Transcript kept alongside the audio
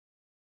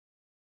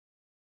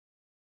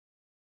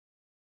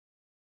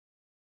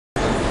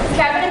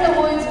Cabin in the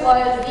Woods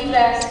was the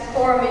best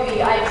horror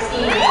movie I've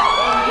seen in years.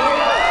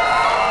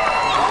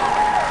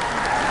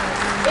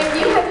 If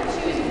you had to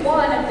choose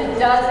one of the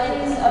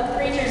dozens of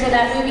creatures in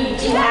that movie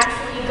to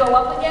actually go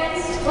up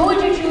against, who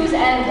would you choose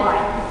and why?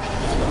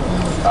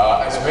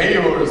 As me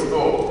or as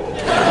Thor?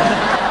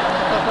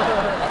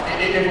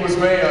 If it was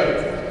me,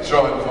 I'd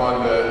try and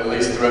find the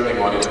least threatening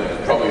one in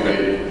it. Probably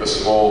be the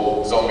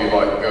small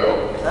zombie-like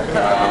girl.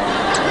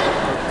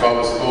 If I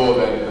was Thor,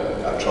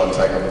 then I'd try and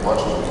take on the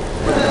bunch of them.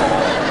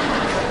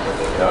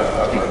 You know,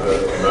 the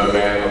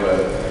merman or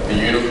the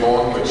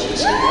unicorn, which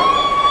is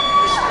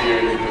the spear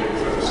you put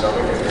through the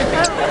stomach.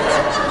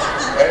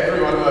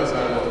 Every one of those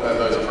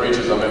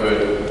creatures, I remember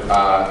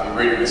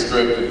reading the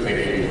script and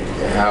thinking,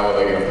 how are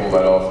they going to pull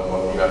that off? And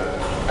what, you know,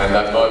 and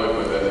that moment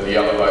when the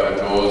elevator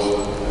doors,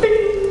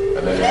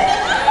 and then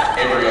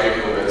every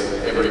angle of it,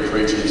 every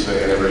creature you see,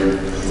 and every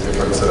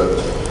different sort of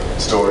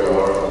story or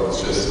horror film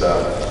was just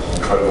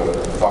incredible.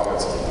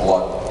 Buckets of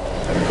blood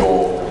and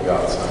gore and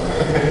guts.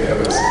 It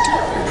was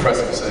an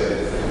impressive scene.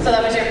 So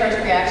that was your first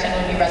reaction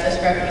when you read the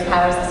script, was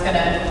how is this going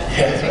to...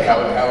 Yeah, how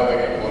are they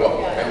going to pull it off?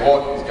 Yeah. And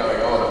what is going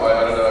on?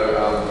 I don't know,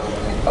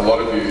 a lot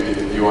of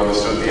you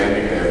understood the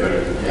ending there, but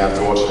you have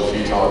to watch it a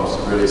few times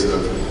to really sort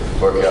of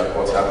work out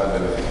what's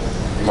happened.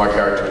 And my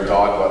character had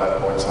died by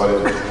that point, so I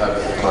didn't have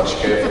much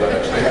care for that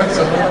actually.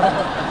 So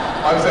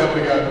I was able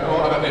to go,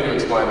 oh, I don't need to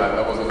explain that,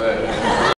 that wasn't there.